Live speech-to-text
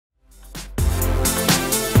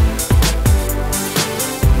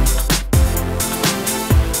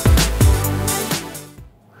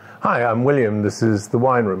Hi, I'm William. This is the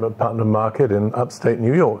wine room at Putnam Market in upstate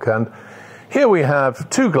New York, and here we have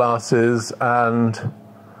 2 glasses and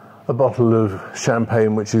a bottle of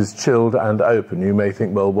champagne which is chilled and open. You may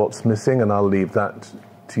think, well, what's missing? And I'll leave that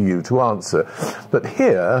to you to answer. But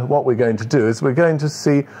here, what we're going to do is we're going to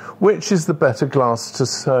see which is the better glass to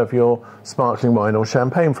serve your sparkling wine or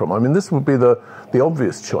champagne from. I mean, this would be the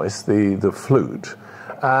obvious choice, the Flute.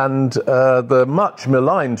 And the much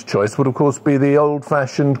maligned choice would, of course, be the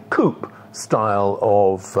old-fashioned coupe style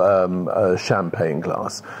of a champagne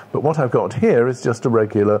glass. But what I've got here is just a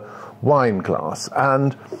regular wine glass.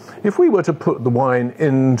 And if we were to put the wine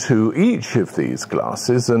into each of these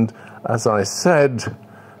glasses, and as I said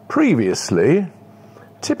previously,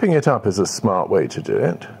 tipping it up is a smart way to do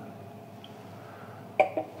it,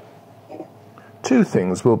 2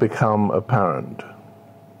 things will become apparent.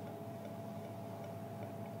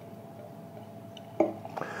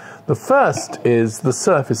 The first is the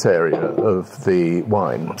surface area of the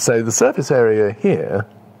wine. So the surface area here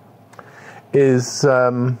is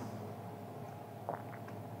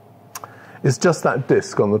just that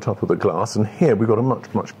disc on the top of the glass, and here we've got a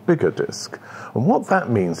much, much bigger disc. And what that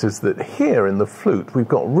means is that here in the Flute we've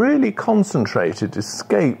got really concentrated,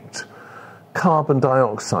 escaped carbon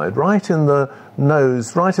dioxide right in the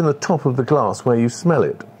nose, right in the top of the glass where you smell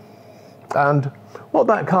it. And what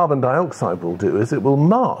that carbon dioxide will do is it will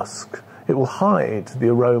mask, it will hide the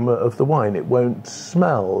aroma of the wine. It won't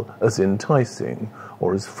smell as enticing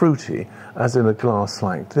or as fruity as in a glass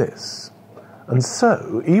like this. And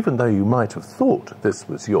so, even though you might have thought this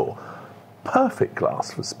was your perfect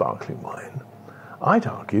glass for sparkling wine, I'd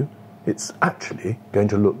argue it's actually going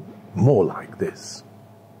to look more like this.